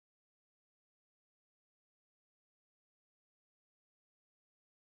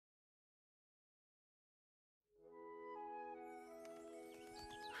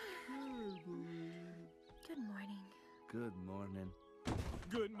Good morning.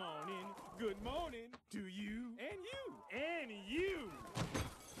 Good morning to you and you and you.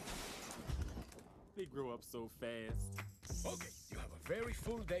 They grow up so fast. Okay, you have a very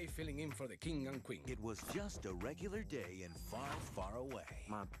full day filling in for the king and queen. It was just a regular day and far, far away.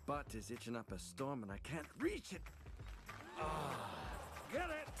 My butt is itching up a storm and I can't reach it. Get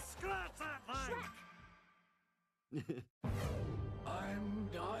it! Scratch that thing! I'm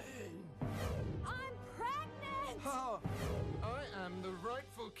dying. I'm pregnant! Oh, I am the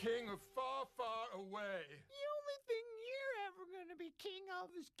rightful king of far, far away. The only thing you're ever gonna be king of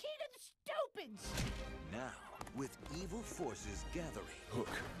is king of the stupids. Now, with evil forces gathering, Hook,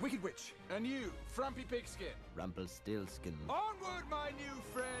 Wicked Witch, and you, Frumpy Pigskin. Rumpelstiltskin. Onward, my new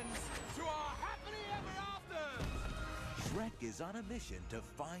friends, to our happily ever after! Shrek is on a mission to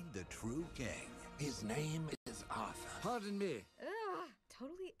find the true king. His name is Arthur. Pardon me. Ugh,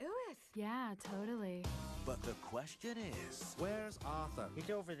 totally ooeth. Yeah, totally. But the question is, Where's Arthur? He's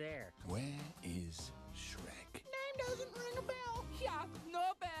over there. Where is Shrek? Name doesn't ring a bell. Yeah,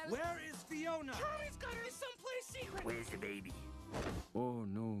 no bell. Where is Fiona? Charlie's got her someplace secret. Where's the baby? Oh,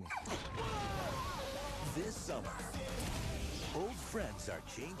 no. this summer, old friends are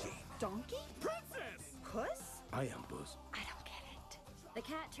changing. Donkey? Princess! Puss? I am Buzz. I don't get it. The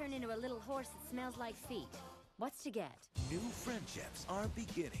cat turned into a little horse that smells like feet. What's to get? New friendships are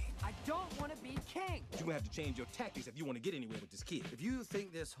beginning. I don't want to be king. You're gonna have to change your tactics if you want to get anywhere with this kid. If you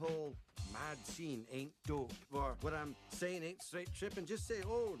think this whole mad scene ain't dope, or what I'm saying ain't straight tripping, just say,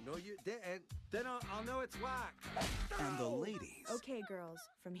 oh, no, you didn't. Then I'll know it's whack. And the ladies Okay, girls,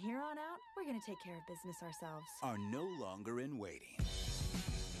 from here on out, we're gonna take care of business ourselves. are no longer in waiting.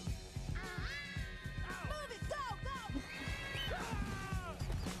 Move it! Go!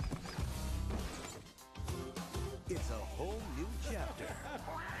 It's a whole new chapter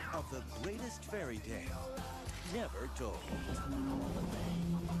of the greatest fairy tale never told.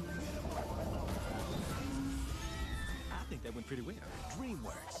 I think that went pretty well.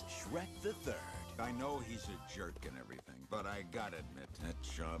 DreamWorks Shrek the Third. I know he's a jerk and everything, but I gotta admit, that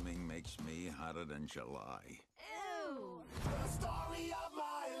charming makes me hotter than July. Ew! Stop!